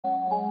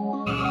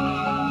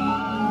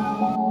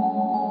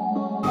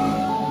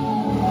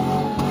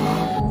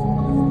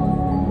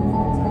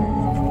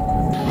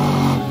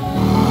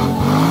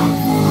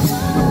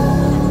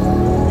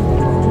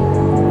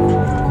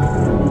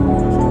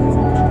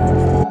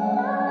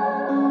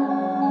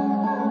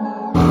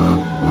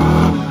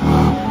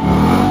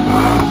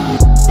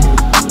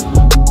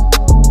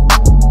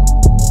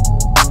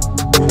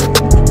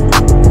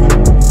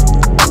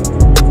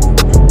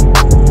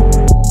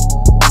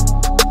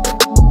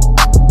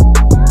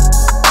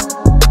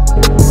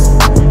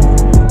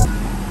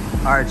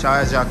right,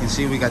 y'all, as y'all can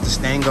see, we got the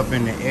Mustang up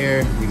in the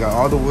air. We got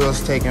all the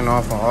wheels taken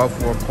off on all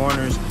 4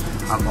 corners.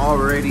 I'm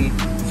already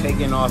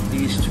taking off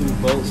these 2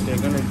 bolts. They're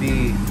gonna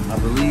be, I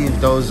believe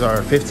those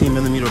are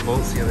 15mm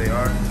bolts. Here they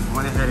are.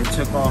 Went ahead and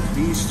took off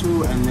these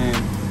 2 and then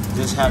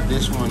just have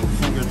this one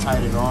finger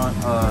tightened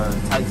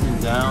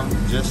down,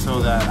 just so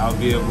that I'll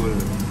be able to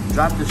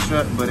drop the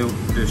strut, but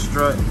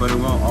it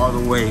won't all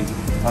the way, you know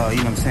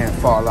what I'm saying,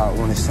 fall out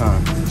when it's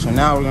time. So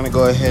now we're gonna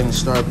go ahead and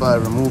start by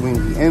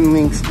removing the end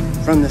links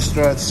from the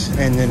struts,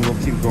 and then we'll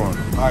keep going.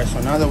 All right,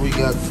 so now that we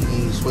got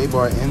the sway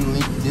bar end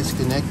link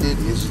disconnected,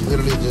 it's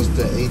literally just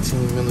the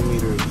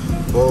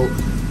 18mm bolt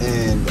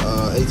and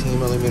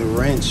 18mm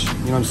wrench, you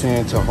know what I'm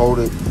saying, to hold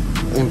it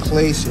in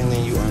place, and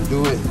then you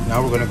undo it.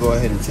 Now we're gonna go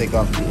ahead and take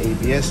off the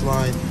ABS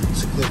line.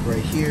 It's a clip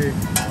right here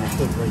and a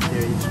clip right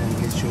there. You just wanna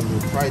get you a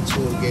little pry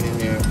tool, get in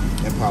there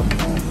and pop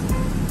it off.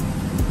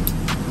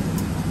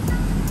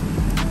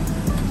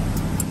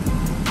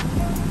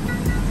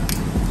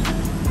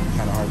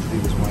 Kinda hard to do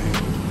this one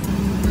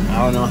hand.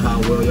 I don't know how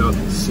well y'all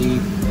can see,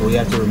 but we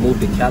have to remove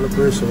the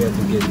caliper, so we have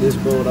to get this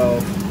bolt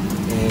off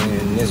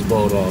and this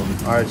bolt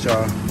off. All right,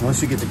 y'all,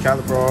 once you get the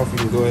caliper off, you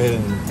can go ahead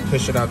and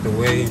push it out the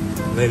way,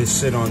 let it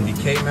sit on the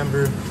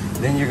K-member.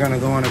 Then you're gonna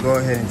go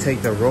ahead and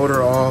take the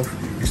rotor off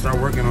and start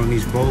working on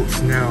these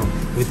bolts. Now,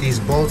 with these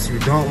bolts, you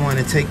don't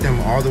wanna take them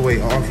all the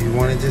way off. You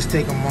wanna just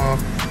take them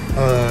off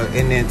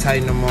and then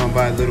tighten them on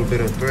by a little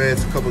bit of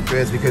threads, a couple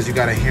threads, because you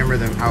gotta hammer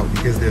them out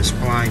because they're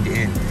splined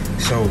in.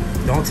 So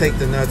don't take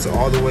the nuts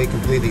all the way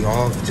completely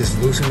off. Just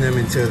loosen them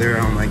until they're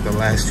on like the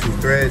last 2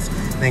 threads.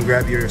 Then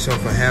grab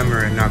yourself a hammer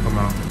and knock them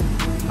out.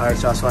 All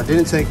right, y'all, so I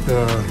didn't take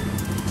the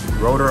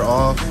rotor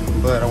off,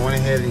 but I went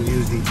ahead and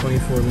used the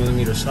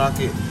 24mm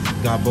socket.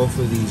 Got both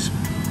of these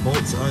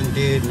bolts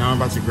undid. Now I'm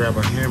about to grab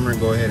a hammer and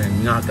go ahead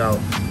and knock out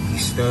the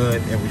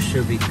stud, and we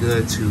should be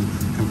good to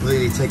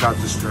completely take out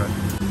the strut.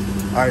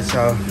 All right,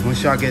 so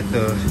once y'all get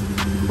the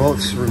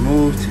bolts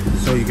removed,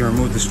 so you can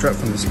remove the strut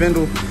from the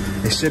spindle,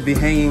 it should be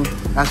hanging.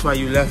 That's why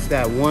you left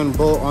that 1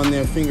 bolt on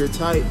there finger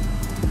tight.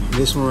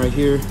 This one right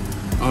here.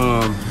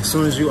 As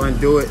soon as you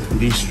undo it,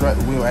 the strut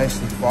will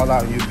actually fall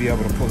out and you'll be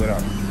able to pull it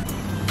out.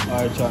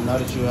 All right, y'all, now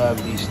that you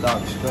have these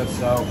stock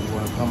struts out, you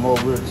want to come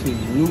over to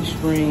your new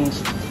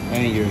springs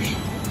and your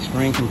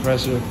spring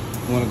compressor.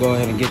 You want to go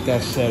ahead and get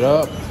that set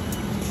up.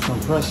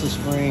 Compress the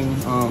spring,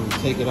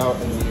 take it out,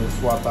 and then you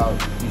swap out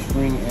the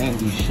spring and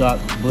the shock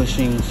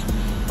bushings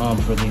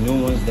for the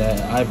new ones that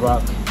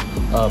iBrock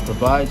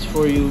provides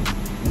for you,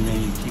 and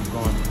then you keep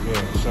going from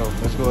there. So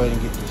let's go ahead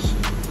and get this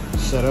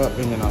set up,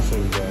 and then I'll show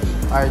you guys.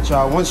 All right,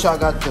 y'all, once y'all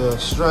got the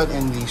strut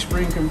and the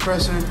spring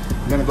compressor,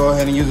 you're gonna go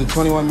ahead and use a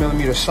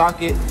 21mm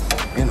socket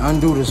and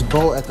undo this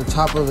bolt at the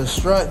top of the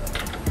strut,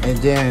 and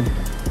then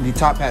the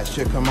top hat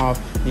should come off.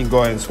 You can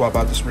go ahead and swap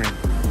out the spring.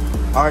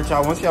 All right,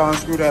 y'all, once y'all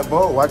unscrew that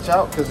bolt, watch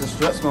out, because the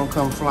strut's gonna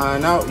come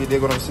flying out. You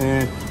dig what I'm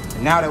saying?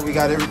 And now that we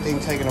got everything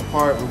taken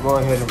apart, we'll go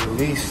ahead and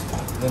release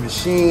the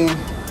machine.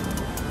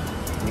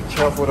 Be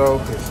careful though,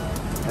 because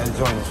that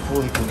joint is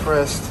fully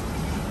compressed.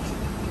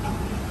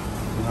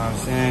 You know what I'm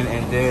saying?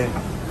 And then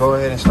go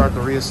ahead and start the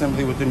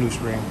reassembly with the new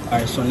spring. All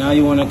right, so now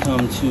you want to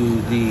come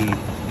to the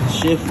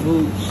shift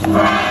loops,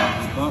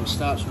 bump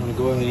stops. You want to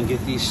go ahead and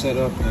get these set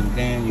up, and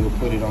then you'll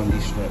put it on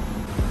these straps.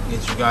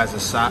 Get you guys a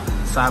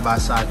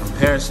side-by-side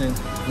comparison.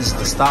 This is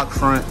the stock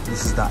front.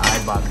 This is the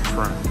iBrock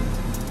front.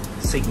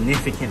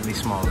 Significantly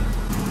smaller.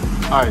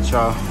 All right,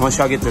 y'all. Once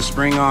y'all get the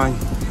spring on,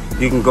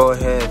 you can go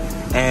ahead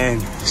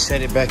and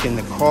set it back in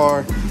the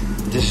car.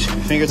 Just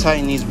finger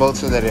tighten these bolts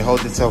so that it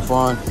holds itself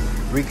on.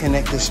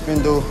 Reconnect the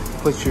spindle,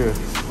 put your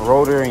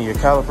rotor and your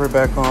caliper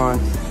back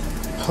on,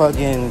 plug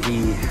in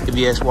the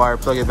ABS wire,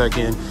 plug it back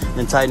in,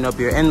 then tighten up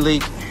your end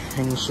link,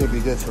 and you should be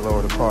good to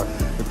lower the car.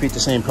 Repeat the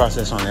same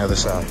process on the other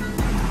side.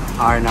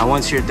 All right, now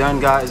once you're done,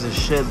 guys, it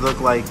should look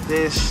like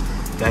this.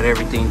 Got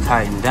everything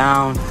tightened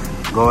down.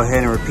 Go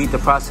ahead and repeat the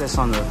process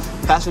on the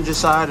passenger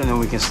side, and then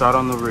we can start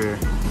on the rear.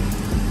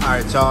 All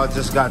right, y'all,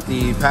 just got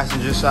the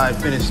passenger side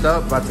finished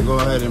up. About to go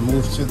ahead and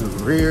move to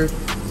the rear.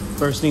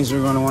 First things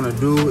we're gonna wanna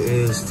do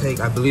is take,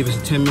 I believe it's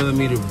a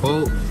 10mm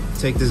bolt.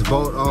 Take this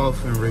bolt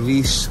off and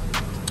release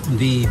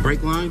the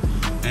brake line.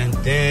 And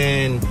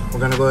then we're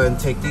gonna go ahead and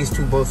take these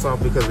 2 bolts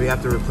off because we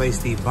have to replace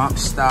the bump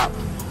stop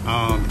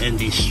and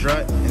the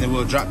strut. And then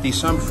we'll drop the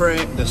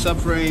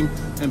subframe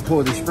and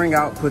pull the spring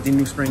out, put the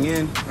new spring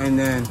in, and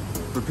then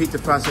repeat the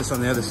process on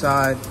the other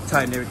side,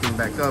 tighten everything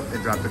back up,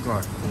 and drop the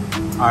car.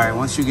 All right,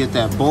 once you get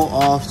that bolt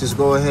off, just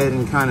go ahead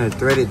and kind of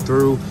thread it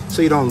through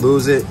so you don't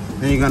lose it.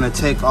 Then you're gonna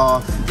take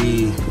off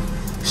the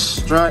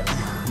strut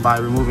by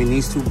removing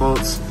these 2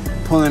 bolts,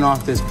 pulling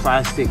off this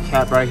plastic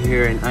cap right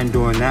here and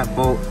undoing that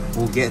bolt.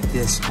 We'll get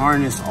this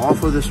harness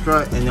off of the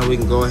strut, and then we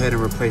can go ahead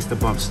and replace the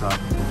bump stop.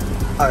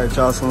 All right,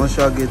 y'all, so once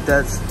y'all get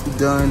that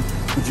done,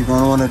 what you're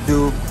gonna wanna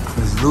do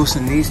is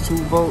loosen these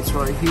 2 bolts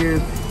right here,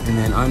 and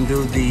then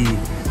undo the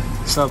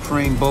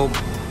subframe bolt.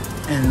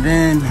 And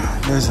then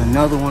there's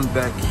another one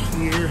back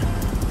here,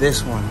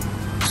 this one.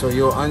 So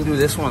you'll undo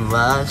this one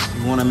last.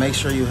 You wanna make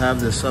sure you have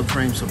the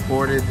subframe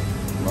supported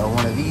by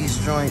one of these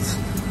joints.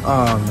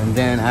 And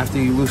then after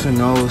you loosen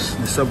those,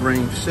 the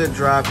subframe should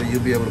drop and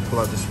you'll be able to pull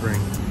out the spring.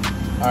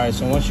 All right,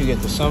 so once you get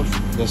the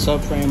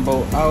subframe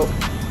bolt out,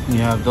 you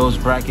have those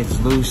brackets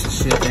loose, it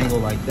should dangle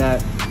like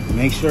that.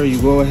 Make sure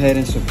you go ahead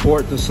and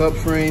support the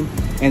subframe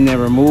and then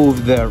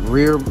remove the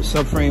rear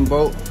subframe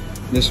bolt,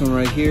 this one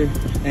right here,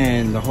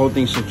 and the whole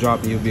thing should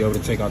drop and you'll be able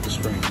to take out the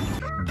spring.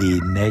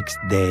 The next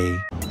day.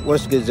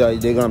 What's good, y'all? You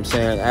dig what I'm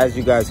saying? As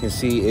you guys can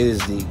see, it is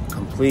the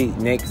complete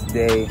next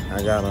day.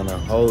 I got on a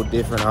whole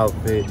different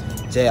outfit.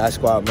 JI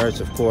Squad merch,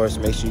 of course.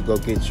 Make sure you go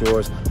get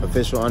yours.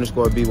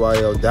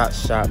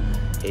 official_BYL.shop.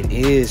 It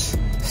is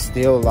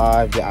still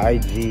live. The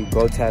IG,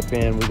 go tap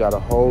in. We got a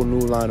whole new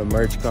line of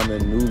merch coming,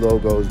 new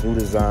logos, new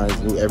designs,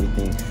 new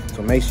everything.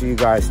 So make sure you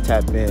guys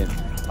tap in.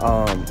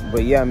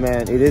 But yeah,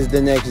 man, it is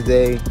the next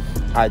day.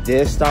 I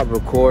did stop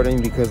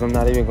recording because I'm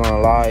not even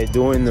gonna lie,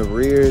 doing the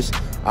rears,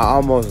 I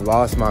almost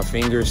lost my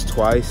fingers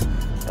twice.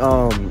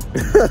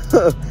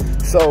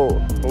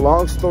 So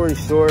long story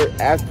short,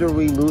 after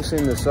we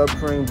loosened the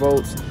subframe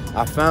bolts,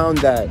 I found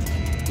that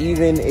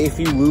even if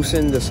you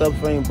loosen the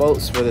subframe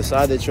bolts for the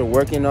side that you're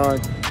working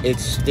on,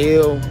 it's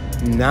still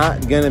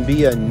not gonna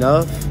be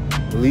enough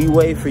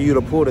leeway for you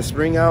to pull the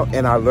spring out.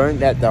 And I learned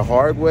that the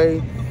hard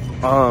way.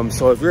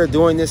 So if you're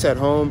doing this at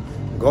home,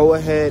 go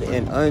ahead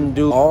and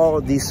undo all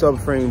these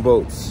subframe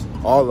bolts,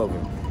 all of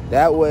them.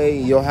 That way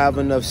you'll have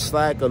enough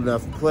slack,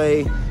 enough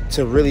play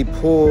to really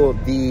pull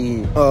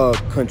the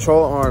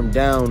control arm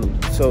down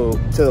to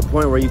the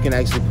point where you can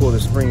actually pull the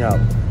spring out.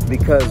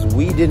 Because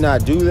we did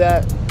not do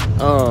that.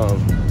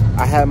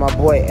 I had my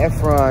boy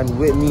Efron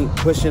with me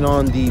pushing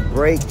on the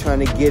brake, trying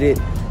to get it,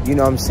 you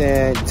know what I'm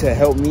saying, to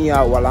help me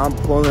out while I'm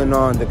pulling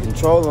on the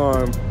control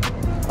arm,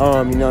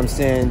 you know what I'm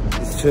saying,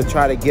 to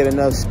try to get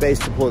enough space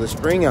to pull the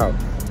spring out.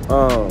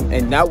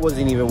 And that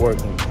wasn't even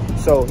working.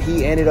 So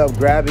he ended up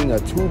grabbing a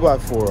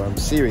 2x4, I'm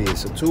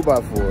serious, a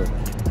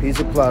 2x4, piece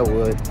of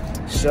plywood,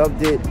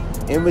 shoved it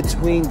in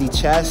between the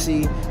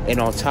chassis and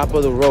on top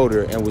of the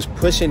rotor and was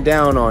pushing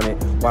down on it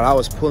while I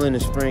was pulling the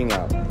spring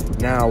out.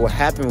 Now what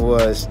happened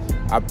was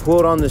I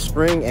pulled on the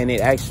spring and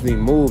it actually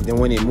moved, and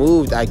when it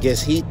moved, I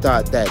guess he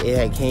thought that it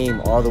had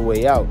came all the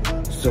way out.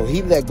 So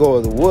he let go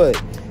of the wood.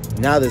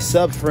 Now the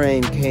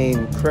subframe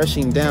came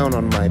crushing down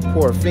on my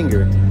poor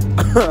finger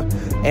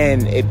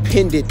and it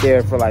pinned it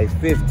there for like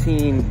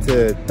 15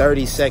 to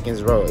 30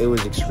 seconds, bro. It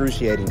was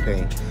excruciating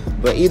pain.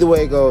 But either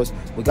way it goes,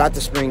 we got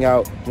the spring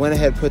out, went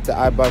ahead, put the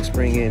iBox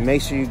spring in.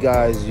 Make sure you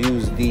guys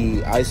use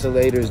the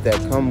isolators that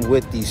come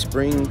with the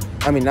spring.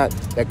 I mean, not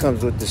that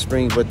comes with the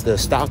spring, but the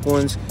stock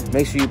ones.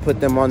 Make sure you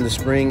put them on the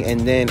spring,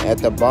 and then at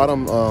the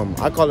bottom,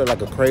 I call it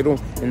like a cradle.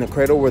 In the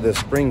cradle where the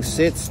spring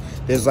sits,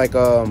 there's like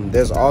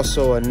there's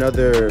also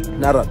another,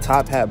 not a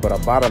top hat, but a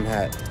bottom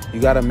hat.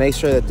 You gotta make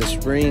sure that the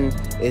spring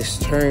is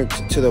turned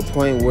to the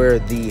point where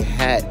the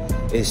hat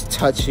is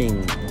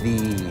touching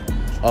the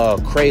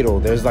cradle.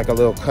 There's like a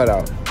little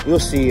cutout. You'll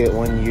see it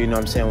when you know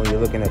what I'm saying, when you're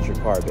looking at your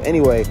car. But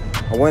anyway,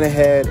 I went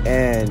ahead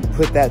and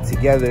put that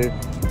together,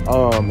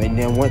 and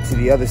then went to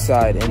the other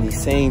side, and the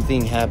same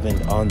thing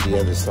happened on the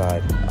other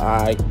side.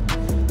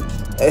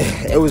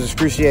 It was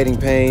excruciating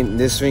pain.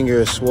 This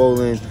finger is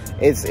swollen.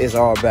 It's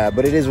all bad,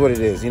 but it is what it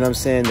is. You know what I'm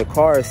saying? The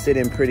car is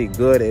sitting pretty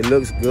good. It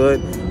looks good.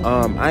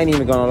 I ain't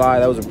even gonna lie,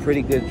 that was a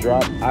pretty good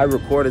drop. I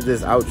recorded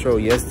this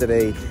outro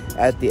yesterday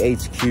at the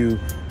HQ,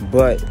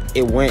 but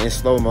it went in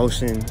slow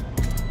motion.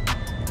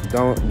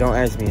 Don't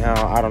ask me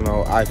how. I don't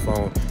know,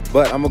 iPhone.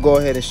 But I'm gonna go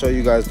ahead and show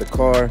you guys the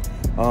car.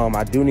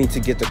 I do need to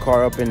get the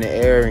car up in the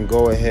air and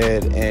go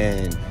ahead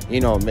and, you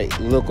know,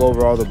 look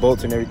over all the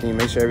bolts and everything,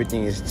 make sure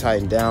everything is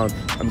tightened down.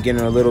 I'm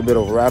getting a little bit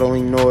of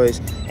rattling noise.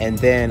 And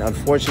then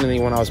unfortunately,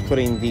 when I was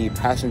putting the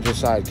passenger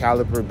side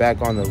caliper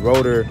back on the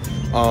rotor,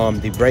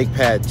 the brake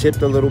pad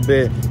tipped a little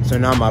bit, so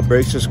now my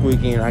brakes are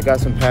squeaking. I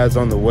got some pads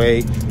on the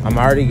way. I'm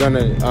already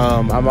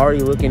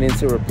looking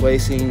into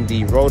replacing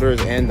the rotors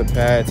and the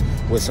pads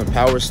with some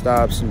power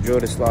stops, some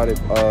drilled and slotted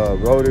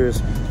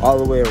rotors all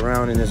the way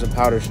around, and there's a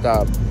power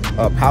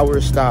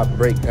stop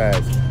brake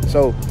pads.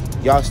 So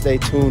y'all stay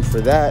tuned for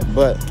that,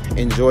 but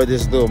enjoy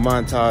this little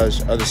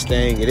montage of the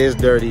Mustang. It is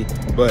dirty,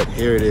 but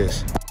here it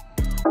is.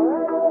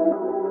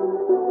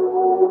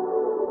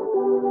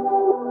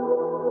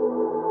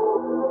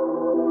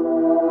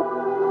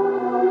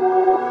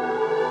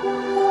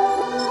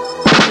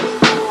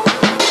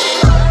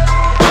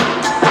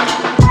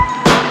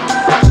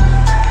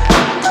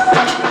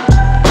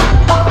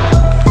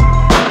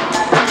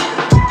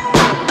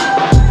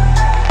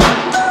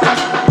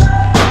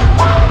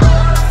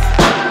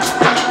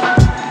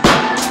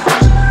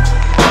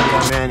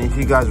 If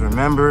you guys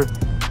remember,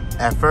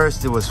 at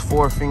first it was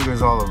 4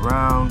 fingers all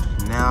around.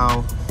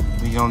 Now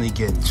we only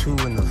get 2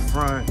 in the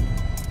front,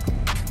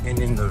 and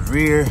in the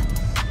rear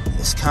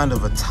it's kind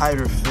of a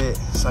tighter fit.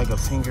 It's like 1.5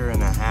 fingers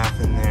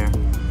in there,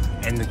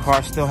 and the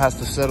car still has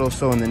to settle.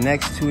 So in the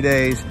next 2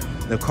 days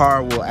the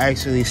car will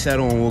actually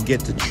settle and we'll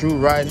get the true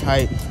ride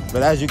height.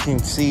 But as you can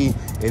see,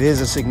 it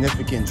is a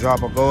significant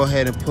drop. I'll go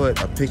ahead and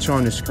put a picture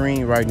on the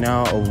screen right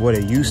now of what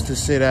it used to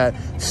sit at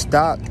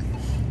stock,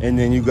 and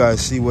then you guys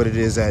see what it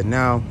is at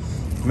now.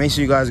 Make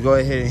sure you guys go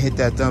ahead and hit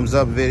that thumbs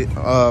up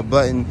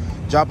button.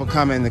 Drop a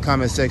comment in the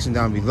comment section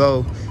down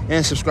below.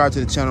 And subscribe to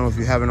the channel if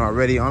you haven't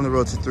already. On the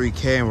road to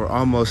 3K, and we're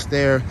almost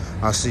there.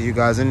 I'll see you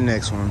guys in the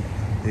next one.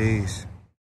 Peace.